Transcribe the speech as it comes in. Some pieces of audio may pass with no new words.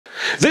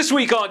This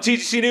week on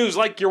TGC News,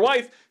 like your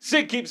wife,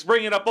 Sig keeps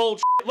bringing up old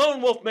shit.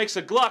 Lone Wolf makes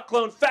a Glock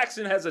clone,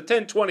 Faxon has a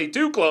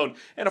 1022 clone,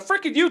 and a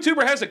frickin'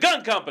 YouTuber has a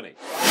gun company.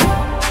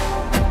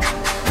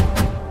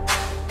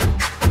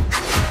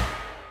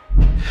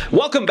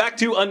 Welcome back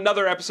to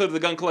another episode of the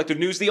Gun Collective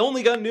News, the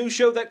only gun news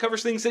show that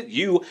covers things that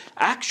you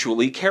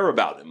actually care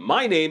about.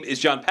 My name is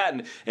Jon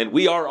Patton, and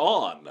we are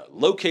on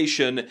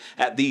location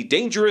at the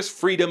Dangerous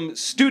Freedom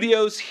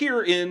Studios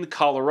here in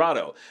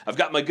Colorado. I've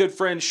got my good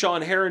friend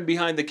Sean Heron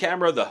behind the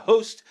camera, the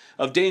host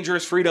of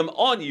Dangerous Freedom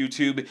on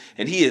YouTube,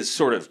 and he is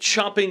sort of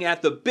chomping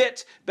at the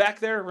bit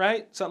back there,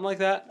 right? Something like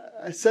that?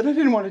 I said I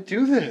didn't want to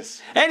do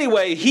this.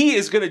 Anyway, he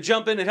is going to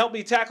jump in and help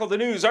me tackle the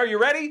news. Are you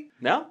ready?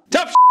 No?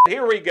 Tough shit.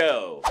 Here we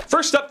go.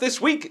 First up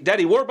this week,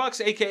 Daddy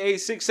Warbucks, aka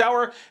Sig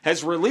Sauer,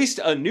 has released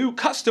a new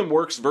Custom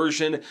Works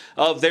version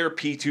of their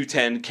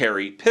P210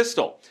 carry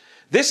pistol.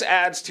 This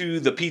adds to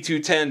the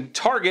P210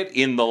 Target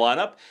in the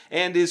lineup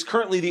and is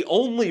currently the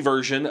only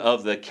version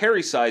of the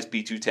carry size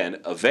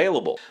P210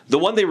 available. The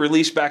one they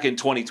released back in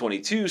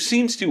 2022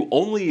 seems to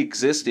only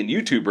exist in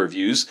YouTube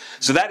reviews,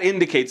 so that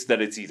indicates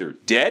that it's either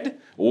dead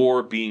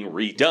or being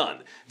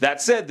redone.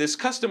 That said, this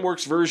Custom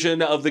Works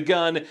version of the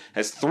gun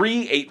has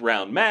 3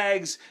 8-round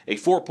mags, a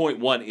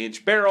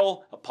 4.1-inch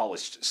barrel, a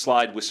polished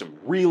slide with some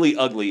really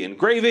ugly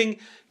engraving,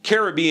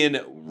 Caribbean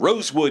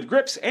rosewood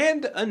grips,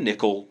 and a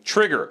nickel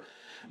trigger.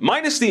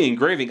 Minus the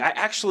engraving, I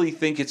actually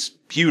think it's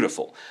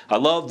beautiful. I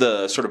love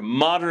the sort of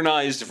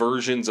modernized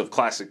versions of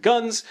classic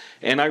guns,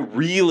 and I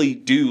really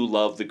do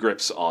love the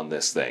grips on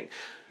this thing.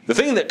 The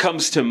thing that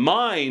comes to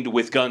mind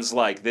with guns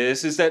like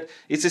this is that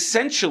it's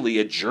essentially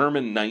a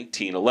German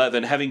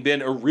 1911, having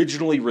been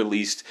originally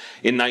released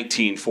in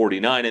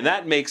 1949, and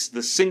that makes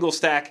the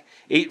single-stack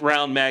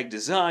 8-round mag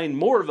design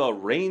more of a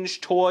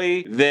range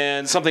toy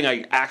than something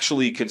I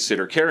actually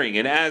consider carrying.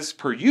 And as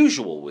per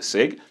usual with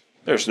SIG,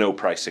 there's no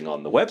pricing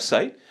on the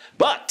website,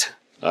 but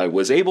I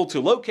was able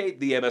to locate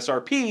the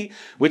MSRP,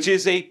 which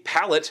is a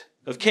pallet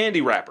of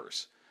candy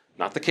wrappers.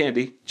 Not the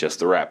candy, just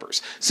the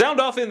wrappers. Sound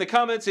off in the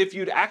comments if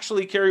you'd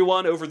actually carry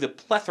one over the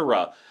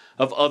plethora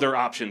of other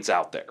options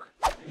out there.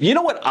 You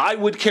know what I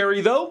would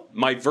carry though?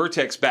 My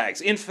Vertex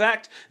bags. In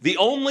fact, the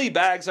only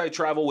bags I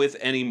travel with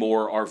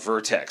anymore are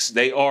Vertex.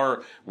 They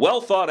are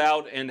well thought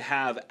out and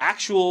have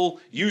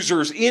actual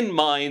users in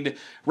mind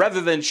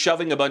rather than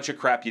shoving a bunch of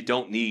crap you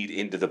don't need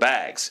into the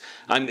bags.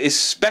 I'm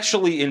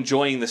especially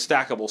enjoying the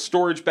stackable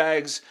storage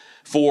bags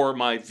for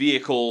my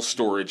vehicle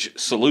storage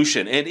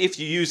solution. And if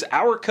you use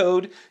our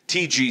code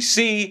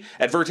TGC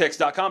at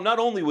vertex.com, not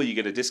only will you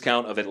get a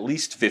discount of at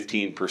least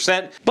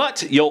 15%,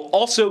 but you'll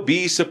also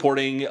be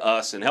supporting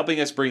us and helping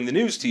us bring the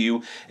news to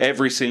you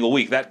every single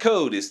week. That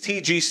code is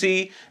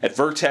TGC at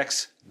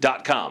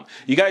vertex.com.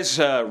 You guys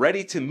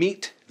ready to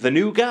meet the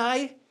new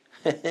guy?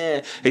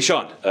 Hey,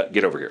 Sean,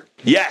 get over here.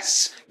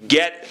 Yes,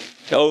 get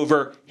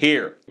over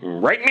here.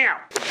 Right now.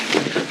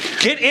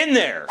 Get in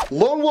there!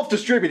 Lone Wolf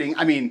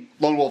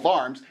Lone Wolf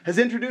Arms, has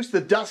introduced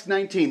the Dusk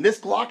 19. This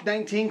Glock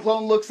 19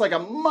 clone looks like a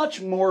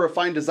much more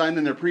refined design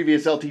than their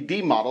previous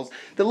LTD models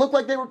that look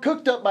like they were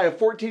cooked up by a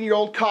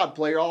 14-year-old COD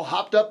player all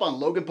hopped up on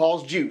Logan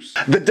Paul's juice.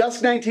 The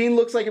Dusk 19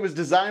 looks like it was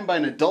designed by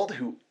an adult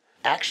who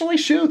actually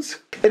shoots.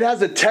 It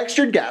has a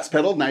textured gas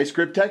pedal, nice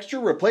grip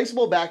texture,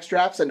 replaceable back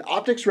straps, an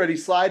optics-ready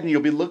slide, and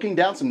you'll be looking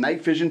down some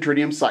night vision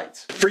tritium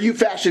sights. For you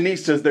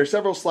fashionistas, there are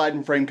several slide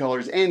and frame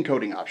colors and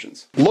coating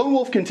options. Lone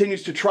Wolf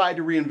continues to try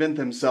to reinvent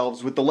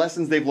themselves with the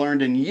lessons they've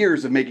learned in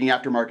years of making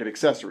aftermarket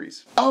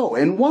accessories. Oh,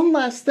 and one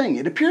last thing.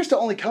 It appears to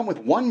only come with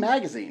one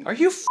magazine. Are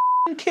you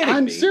f***ing kidding me?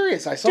 I'm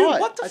serious, I saw it.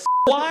 What the f***?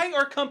 Why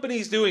are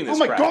companies doing this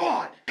crap? Oh my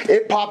god!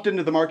 It popped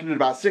into the market at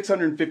about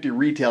 $650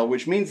 retail,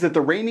 which means that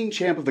the reigning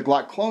champ of the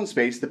Glock clone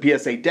space, the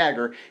PSA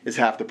Dagger, is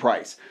half the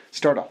price.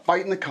 Start a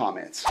fight in the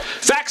comments.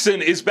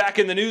 Faxon is back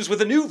in the news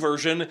with a new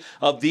version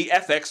of the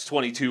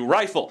FX22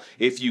 rifle.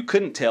 If you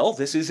couldn't tell,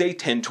 this is a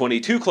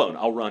 1022 clone.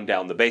 I'll run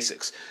down the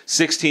basics.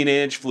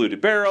 16-inch fluted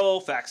barrel,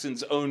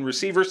 Faxon's own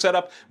receiver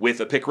setup with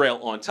a pick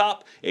rail on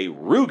top, a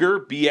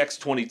Ruger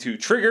BX22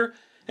 trigger,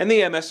 and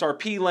the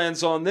MSRP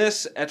lands on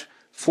this at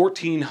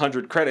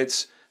 1,400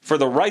 credits for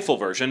the rifle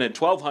version and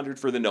 1,200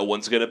 for the no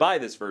one's gonna buy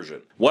this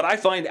version. What I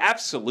find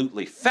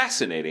absolutely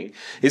fascinating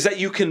is that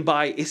you can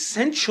buy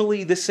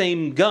essentially the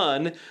same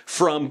gun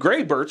from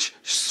Grey Birch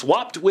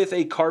swapped with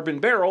a carbon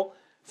barrel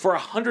for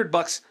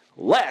 $100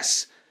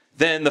 less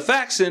than the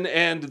Faxon,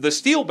 and the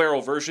steel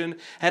barrel version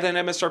had an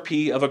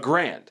MSRP of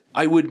 $1,000.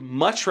 I would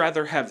much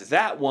rather have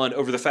that one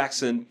over the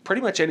Faxon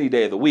pretty much any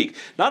day of the week.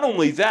 Not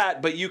only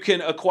that, but you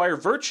can acquire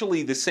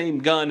virtually the same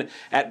gun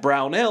at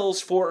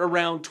Brownells for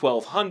around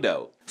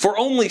 $1,200. For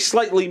only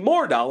slightly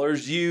more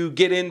dollars, you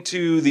get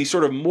into the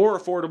sort of more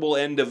affordable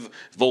end of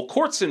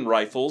Volquartsen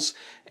rifles,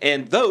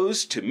 and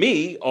those, to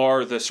me,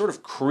 are the sort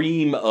of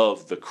cream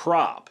of the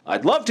crop.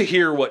 I'd love to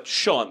hear what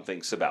Sean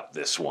thinks about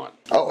this one.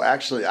 Oh,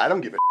 actually, I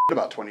don't give a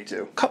about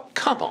 22.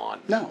 Come on.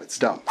 No, it's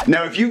dumb.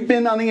 Now, if you've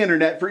been on the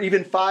internet for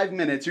even 5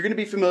 minutes, you're you're going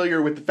to be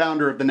familiar with the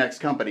founder of the next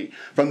company.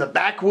 From the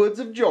backwoods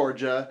of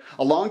Georgia,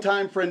 a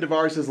longtime friend of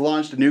ours has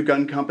launched a new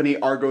gun company,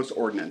 Argos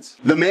Ordnance.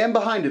 The man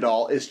behind it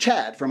all is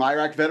Chad from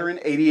Iraq Veteran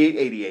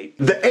 8888.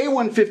 The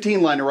A115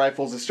 line of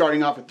rifles is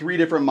starting off with 3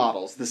 different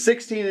models: the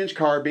 16-inch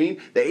carbine,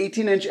 the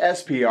 18-inch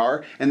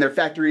SPR, and their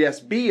factory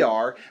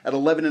SBR at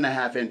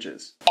 11.5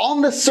 inches.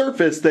 On the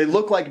surface, they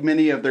look like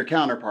many of their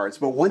counterparts,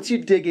 but once you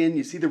dig in,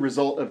 you see the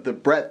result of the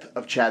breadth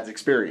of Chad's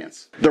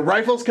experience. The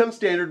rifles come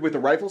standard with a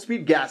rifle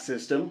speed gas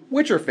system,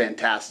 which are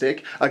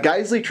fantastic, a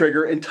Geisley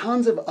trigger, and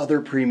tons of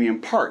other premium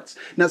parts.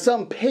 Now,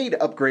 some paid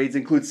upgrades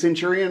include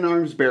Centurion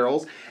arms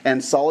barrels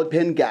and solid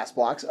pin gas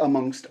blocks,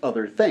 amongst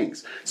other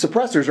things.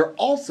 Suppressors are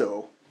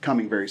also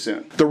coming very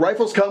soon. The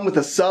rifles come with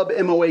a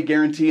sub-MOA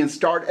guarantee and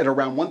start at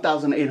around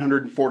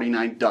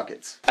 1,849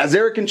 ducats. As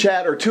Eric and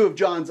Chad are 2 of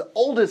John's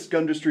oldest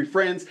gun industry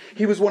friends,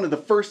 he was one of the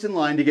first in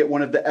line to get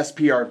one of the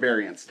SPR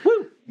variants.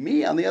 Woo!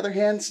 Me, on the other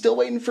hand, still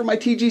waiting for my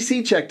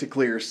TGC check to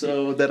clear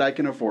so that I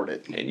can afford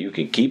it. And you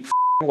can keep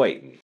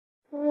waiting.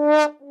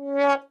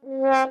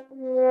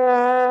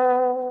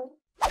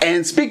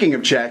 And speaking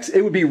of checks,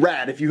 it would be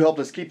rad if you helped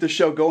us keep the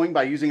show going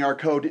by using our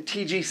code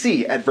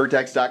TGC at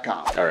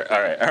vertex.com. All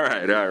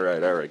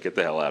right. Get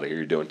the hell out of here.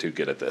 You're doing too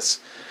good at this.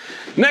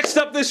 Next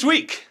up this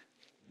week,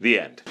 the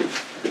end.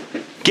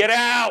 Get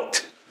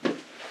out!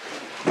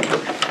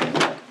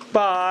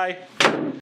 Bye.